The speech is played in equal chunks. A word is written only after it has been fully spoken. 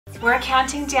We're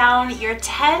counting down your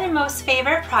 10 most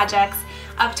favorite projects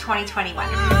of 2021.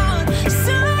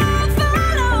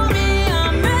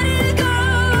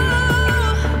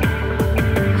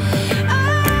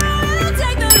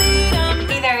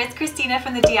 It's Christina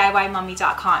from the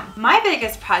DIYmummy.com. My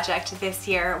biggest project this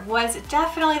year was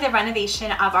definitely the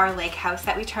renovation of our lake house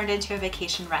that we turned into a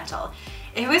vacation rental.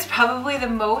 It was probably the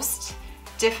most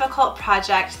difficult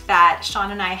project that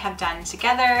Sean and I have done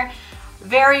together.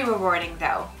 Very rewarding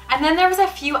though. And then there was a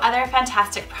few other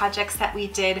fantastic projects that we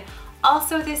did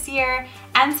also this year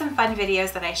and some fun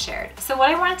videos that I shared. So what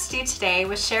I wanted to do today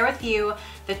was share with you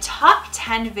the top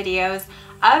 10 videos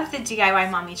of the DIY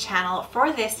Mommy channel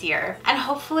for this year, and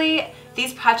hopefully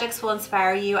these projects will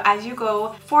inspire you as you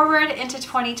go forward into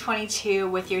 2022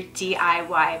 with your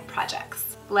DIY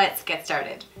projects. Let's get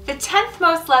started. The 10th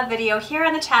most loved video here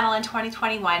on the channel in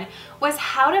 2021 was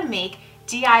how to make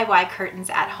DIY curtains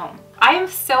at home. I am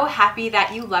so happy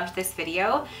that you loved this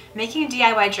video. Making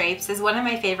DIY drapes is one of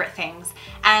my favorite things,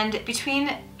 and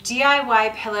between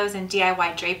DIY pillows and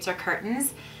DIY drapes or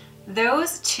curtains,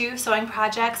 those two sewing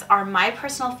projects are my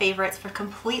personal favorites for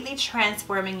completely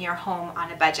transforming your home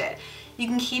on a budget. You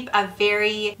can keep a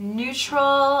very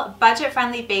neutral,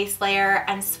 budget-friendly base layer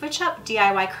and switch up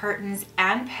DIY curtains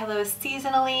and pillows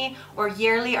seasonally or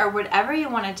yearly or whatever you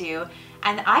want to do,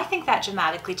 and I think that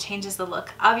dramatically changes the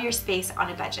look of your space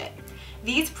on a budget.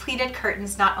 These pleated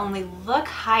curtains not only look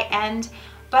high-end,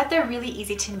 but they're really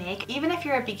easy to make. Even if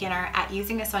you're a beginner at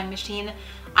using a sewing machine,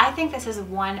 I think this is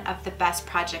one of the best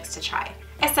projects to try.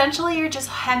 Essentially, you're just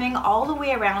hemming all the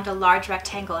way around a large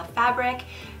rectangle of fabric.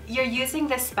 You're using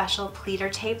this special pleater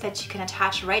tape that you can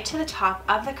attach right to the top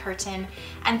of the curtain,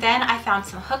 and then I found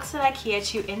some hooks at IKEA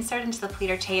to insert into the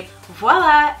pleater tape.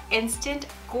 Voila! Instant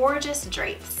gorgeous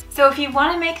drapes. So if you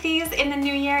want to make these in the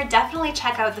new year, definitely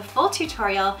check out the full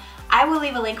tutorial. I will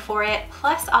leave a link for it,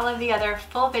 plus all of the other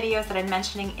full videos that I'm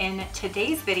mentioning in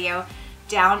today's video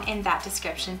down in that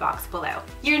description box below.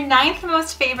 Your 9th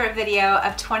most favorite video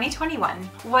of 2021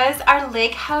 was our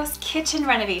lake house kitchen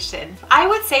renovation. I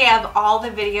would say of all the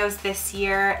videos this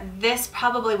year, this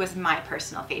probably was my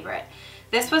personal favorite.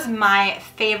 This was my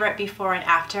favorite before and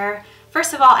after.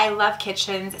 First of all, I love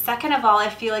kitchens. Second of all, I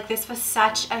feel like this was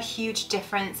such a huge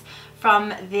difference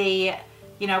from the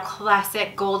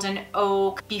classic golden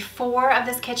oak before of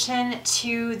this kitchen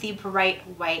to the bright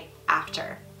white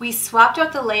after. We swapped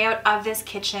out the layout of this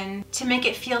kitchen to make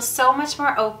it feel so much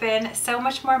more open, so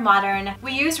much more modern.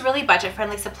 We used really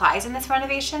budget-friendly supplies in this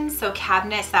renovation, so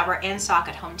cabinets that were in stock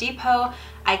at Home Depot,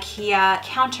 IKEA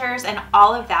counters, and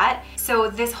all of that. So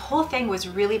this whole thing was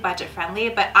really budget-friendly,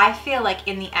 but I feel like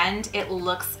in the end, it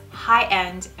looks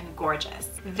high-end and gorgeous.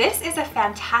 This is a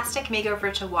fantastic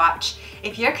makeover to watch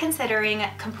if you're considering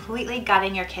completely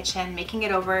gutting your kitchen, making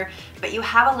it over, but you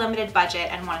have a limited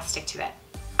budget and want to stick to it.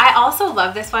 I also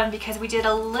love this one because we did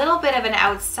a little bit of an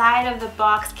outside of the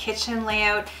box kitchen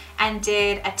layout and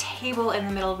did a table in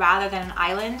the middle rather than an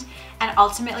island, and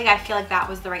ultimately I feel like that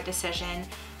was the right decision.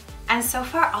 And so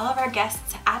far all of our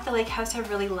guests at the lake house have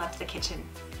really loved the kitchen.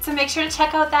 So make sure to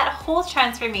check out that whole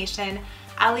transformation.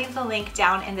 I'll leave the link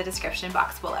down in the description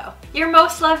box below. Your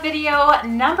most loved video,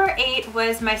 number 8,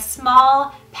 was my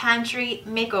small pantry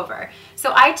makeover.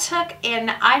 So I took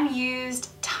an unused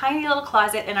tiny little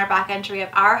closet in our back entry of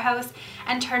our house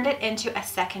and turned it into a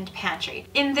second pantry.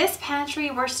 In this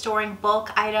pantry, we're storing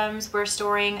bulk items, we're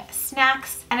storing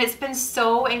snacks, and it's been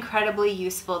so incredibly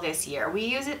useful this year. We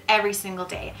use it every single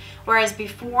day. Whereas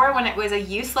before, when it was a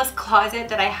useless closet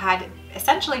that I had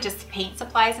essentially just paint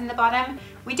supplies in the bottom,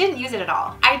 we didn't use it at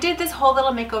all. I did this whole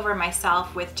little makeover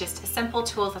myself with just simple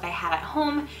tools that I had at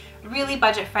home, really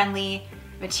budget-friendly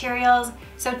materials,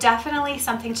 so definitely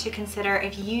something to consider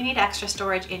if you need extra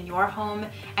storage in your home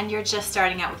and you're just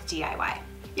starting out with DIY.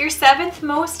 Your 7th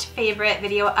most favorite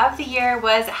video of the year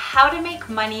was how to make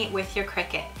money with your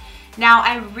Cricut. Now,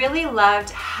 I really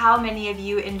loved how many of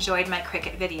you enjoyed my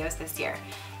Cricut videos this year.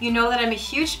 You know that I'm a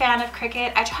huge fan of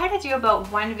Cricut. I try to do about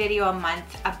one video a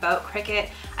month about Cricut.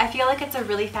 I feel like it's a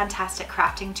really fantastic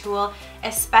crafting tool,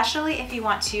 especially if you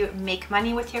want to make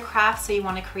money with your craft. So you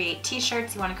want to create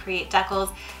t-shirts, you want to create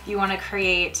decals, you want to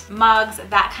create mugs,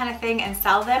 that kind of thing, and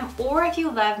sell them. Or if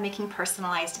you love making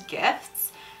personalized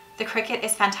gifts, the Cricut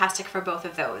is fantastic for both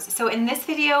of those. So in this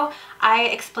video, I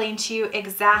explained to you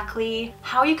exactly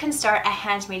how you can start a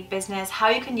handmade business, how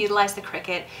you can utilize the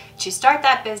Cricut to start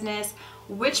that business,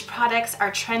 which products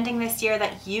are trending this year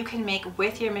that you can make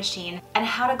with your machine, and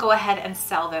how to go ahead and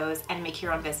sell those and make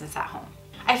your own business at home.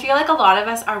 I feel like a lot of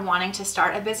us are wanting to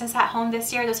start a business at home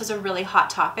this year. This was a really hot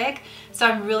topic, so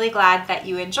I'm really glad that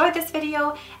you enjoyed this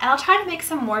video, and I'll try to make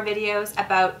some more videos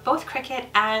about both Cricut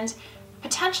and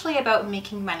potentially about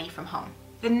making money from home.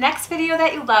 The next video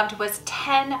that you loved was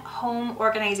 10 home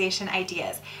organization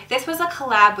ideas. This was a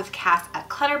collab with Cass at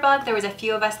Clutterbug. There was a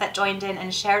few of us that joined in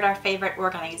and shared our favorite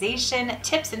organization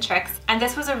tips and tricks. And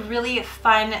this was a really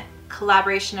fun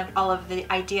collaboration of all of the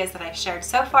ideas that I've shared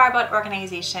so far about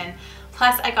organization.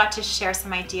 Plus, I got to share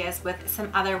some ideas with some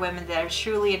other women that I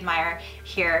truly admire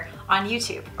here on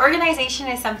YouTube. Organization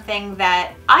is something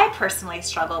that I personally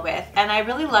struggle with, and I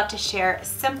really love to share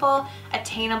simple,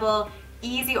 attainable,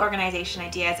 easy organization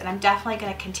ideas, and I'm definitely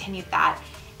going to continue that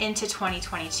into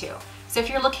 2022. So if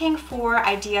you're looking for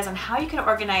ideas on how you can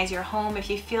organize your home, if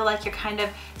you feel like you're kind of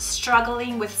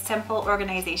struggling with simple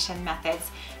organization methods,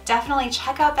 definitely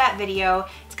check out that video.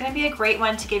 It's going to be a great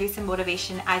one to give you some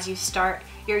motivation as you start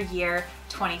your year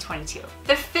 2022.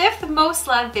 The fifth most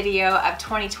loved video of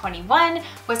 2021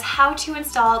 was how to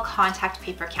install contact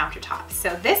paper countertops.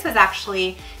 So this was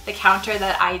actually the counter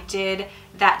that I did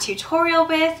that tutorial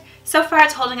with. So far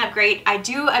it's holding up great. I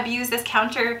do abuse this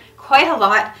counter quite a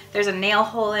lot. There's a nail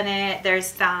hole in it. There's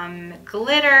some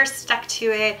glitter stuck to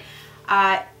it.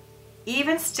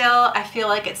 Even still, I feel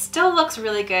like it still looks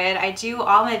really good. I do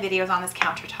all my videos on this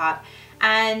countertop,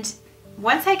 and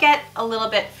once I get a little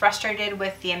bit frustrated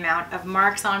with the amount of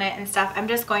marks on it and stuff, I'm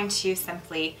just going to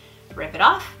simply rip it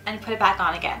off and put it back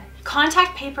on again.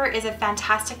 Contact paper is a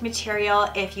fantastic material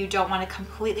if you don't want to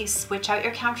completely switch out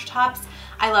your countertops.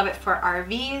 I love it for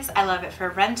RVs, I love it for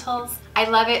rentals, I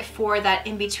love it for that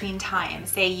in-between time.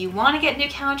 Say you want to get new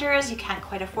counters, you can't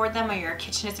quite afford them, or your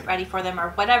kitchen isn't ready for them, or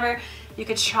whatever, you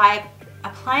could try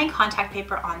applying contact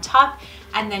paper on top,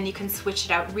 and then you can switch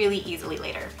it out really easily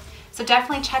later. So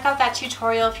definitely check out that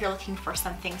tutorial if you're looking for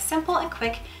something simple and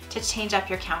quick to change up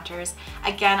your counters.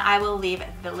 Again, I will leave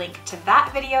the link to that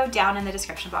video down in the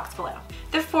description box below.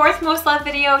 The fourth most loved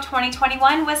video of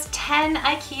 2021 was 10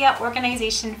 IKEA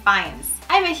organization finds.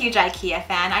 I'm a huge IKEA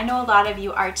fan. I know a lot of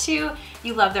you are too.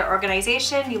 You love their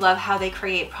organization, you love how they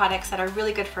create products that are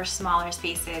really good for smaller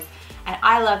spaces. And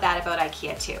I love that about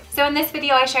IKEA too. So in this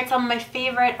video, I shared some of my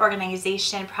favorite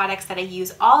organization products that I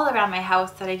use all around my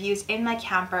house, that I've used in my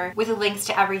camper, with links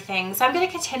to everything. So I'm going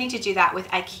to continue to do that with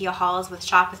IKEA hauls, with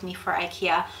Shop With Me for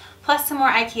IKEA, plus some more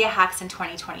IKEA hacks in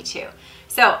 2022.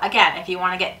 So again, if you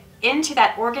want to get into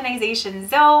that organization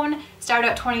zone, start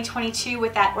out 2022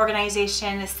 with that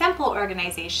organization, simple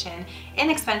organization,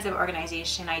 inexpensive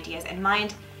organization ideas in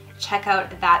mind, check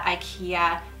out that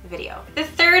IKEA video. The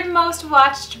third most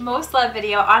watched, most loved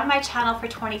video on my channel for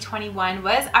 2021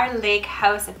 was our lake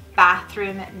house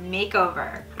bathroom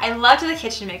makeover. I loved the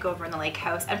kitchen makeover in the lake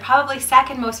house, and probably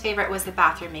second most favorite was the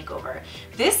bathroom makeover.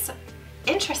 This,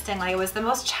 interestingly, was the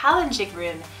most challenging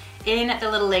room in the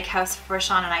little lake house for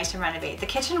Sean and I to renovate. The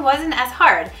kitchen wasn't as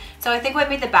hard, so I think what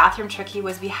made the bathroom tricky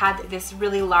was we had this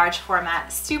really large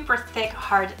format, super thick,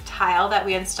 hard tile that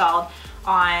we installed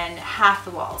on half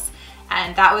the walls.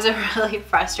 And that was a really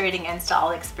frustrating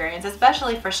install experience,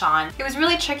 especially for Sean. It was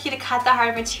really tricky to cut the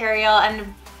hard material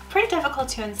and pretty difficult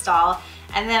to install.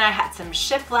 And then I had some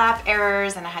shiplap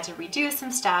errors and I had to redo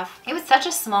some stuff. It was such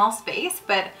a small space,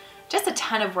 but just a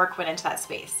ton of work went into that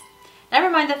space. Never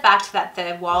mind the fact that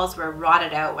the walls were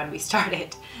rotted out when we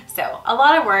started. So a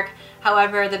lot of work.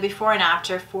 However, the before and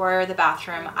after for the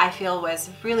bathroom I feel was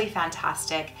really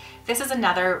fantastic. This is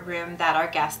another room that our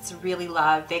guests really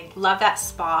love. They love that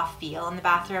spa feel in the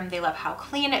bathroom. They love how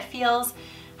clean it feels,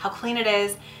 how clean it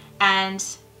is, and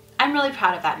I'm really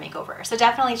proud of that makeover. So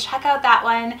definitely check out that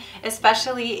one,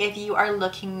 especially if you are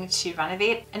looking to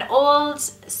renovate an old,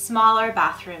 smaller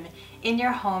bathroom in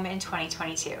your home in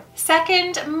 2022.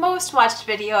 Second most watched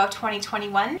video of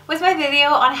 2021 was my video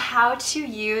on how to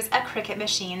use a Cricut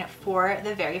machine for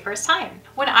the very first time.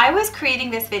 When I was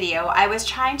creating this video, I was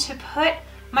trying to put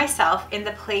myself in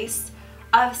the place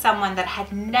of someone that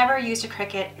had never used a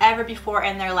Cricut ever before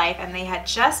in their life, and they had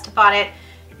just bought it,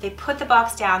 they put the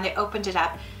box down, they opened it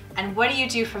up, and what do you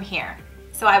do from here?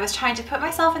 So I was trying to put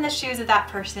myself in the shoes of that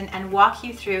person and walk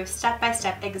you through step by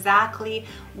step exactly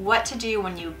what to do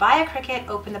when you buy a Cricut,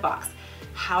 open the box.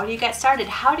 How do you get started?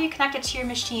 How do you connect it to your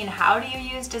machine? How do you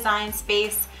use Design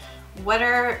Space? What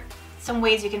are some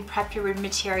ways you can prep your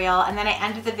material? And then I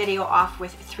ended the video off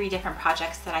with 3 different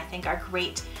projects that I think are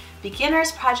great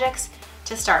beginners projects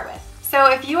to start with. So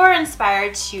if you are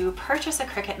inspired to purchase a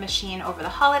Cricut machine over the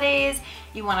holidays,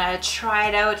 you want to try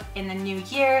it out in the new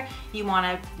year, you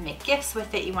want to make gifts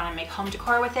with it, you want to make home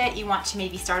decor with it, you want to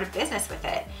maybe start a business with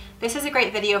it, this is a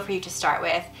great video for you to start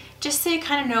with, just so you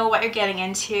kind of know what you're getting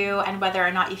into and whether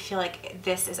or not you feel like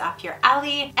this is up your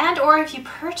alley. And or if you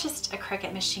purchased a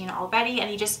Cricut machine already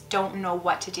and you just don't know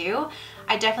what to do,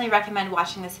 I definitely recommend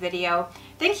watching this video.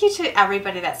 Thank you to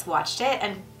everybody that's watched it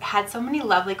and had so many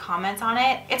lovely comments on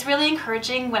it. It's really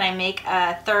encouraging when I make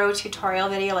a thorough tutorial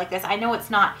video like this. I know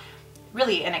it's not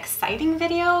really an exciting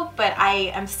video, but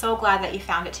I am so glad that you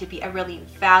found it to be a really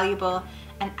valuable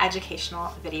and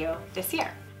educational video this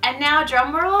year. And now,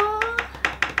 drum roll,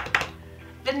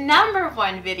 the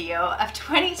 #1 video of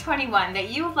 2021 that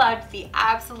you loved the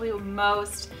absolute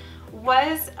most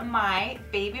was my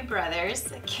baby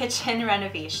brother's kitchen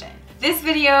renovation. This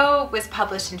video was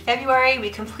published in February.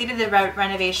 We completed the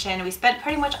renovation. We spent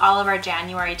pretty much all of our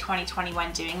January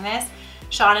 2021 doing this.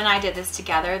 Sean and I did this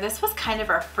together. This was kind of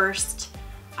our first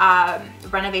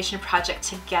renovation project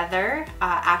together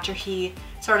after he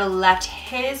sort of left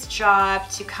his job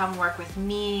to come work with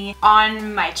me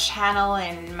on my channel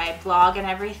and my blog and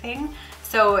everything.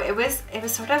 So it was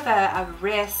sort of a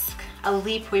risk, a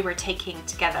leap we were taking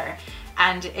together.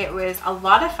 And it was a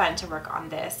lot of fun to work on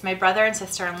this. My brother and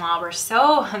sister-in-law were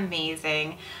so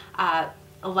amazing,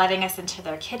 letting us into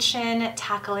their kitchen,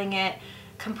 tackling it,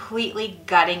 completely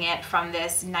gutting it from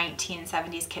this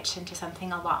 1970s kitchen to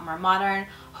something a lot more modern.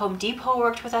 Home Depot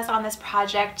worked with us on this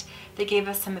project. They gave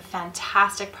us some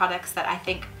fantastic products that I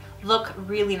think look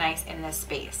really nice in this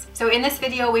space. So in this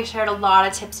video, we shared a lot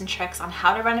of tips and tricks on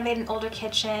how to renovate an older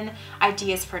kitchen,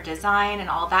 ideas for design and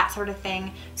all that sort of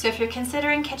thing. So if you're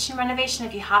considering kitchen renovation,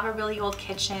 if you have a really old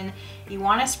kitchen, you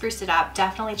want to spruce it up,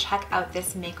 definitely check out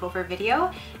this makeover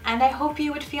video, and I hope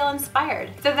you would feel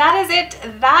inspired. So that is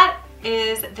it. That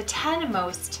is the 10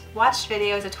 most watched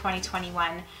videos of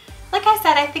 2021. Like I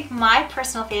said, I think my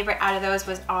personal favorite out of those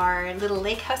was our little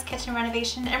lake house kitchen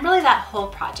renovation, and really that whole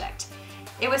project.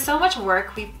 It was so much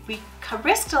work. We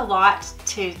risked a lot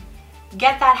to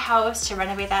get that house, to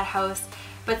renovate that house,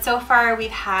 but so far we've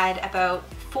had about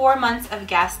 4 months of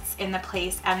guests in the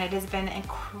place, and it has been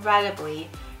incredibly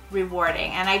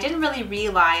rewarding. And I didn't really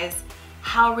realize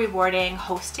how rewarding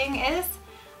hosting is,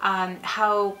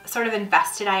 how sort of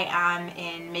invested I am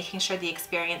in making sure the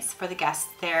experience for the guests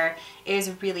there is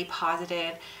really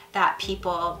positive, that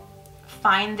people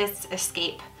find this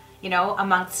escape, you know,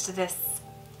 amongst this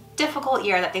difficult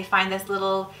year, that they find this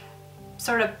little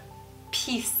sort of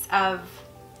piece of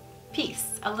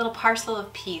peace, a little parcel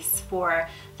of peace for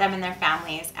them and their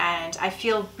families. And I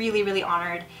feel really, really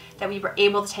honored that we were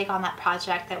able to take on that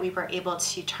project, that we were able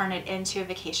to turn it into a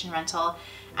vacation rental,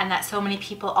 and that so many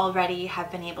people already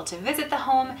have been able to visit the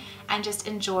home and just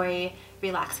enjoy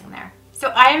relaxing there. So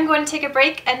I am going to take a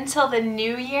break until the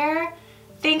new year.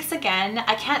 Thanks again.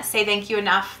 I can't say thank you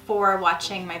enough for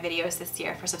watching my videos this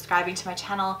year, for subscribing to my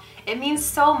channel. It means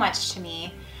so much to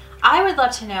me. I would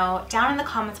love to know down in the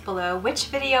comments below which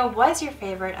video was your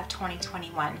favorite of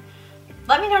 2021.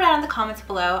 Let me know down in the comments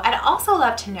below. I'd also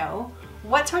love to know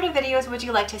what sort of videos would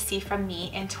you like to see from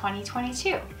me in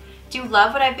 2022? Do you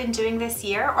love what I've been doing this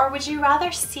year, or would you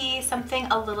rather see something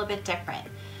a little bit different?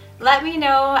 Let me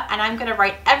know, and I'm gonna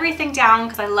write everything down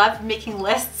because I love making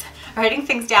lists, writing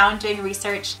things down, doing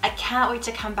research. I can't wait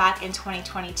to come back in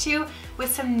 2022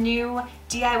 with some new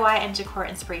DIY and decor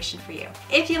inspiration for you.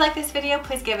 If you like this video,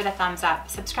 please give it a thumbs up.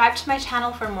 Subscribe to my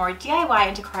channel for more DIY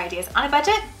and decor ideas on a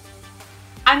budget.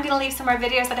 I'm gonna leave some more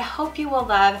videos that I hope you will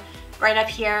love right up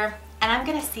here, and I'm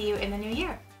gonna see you in the new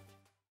year.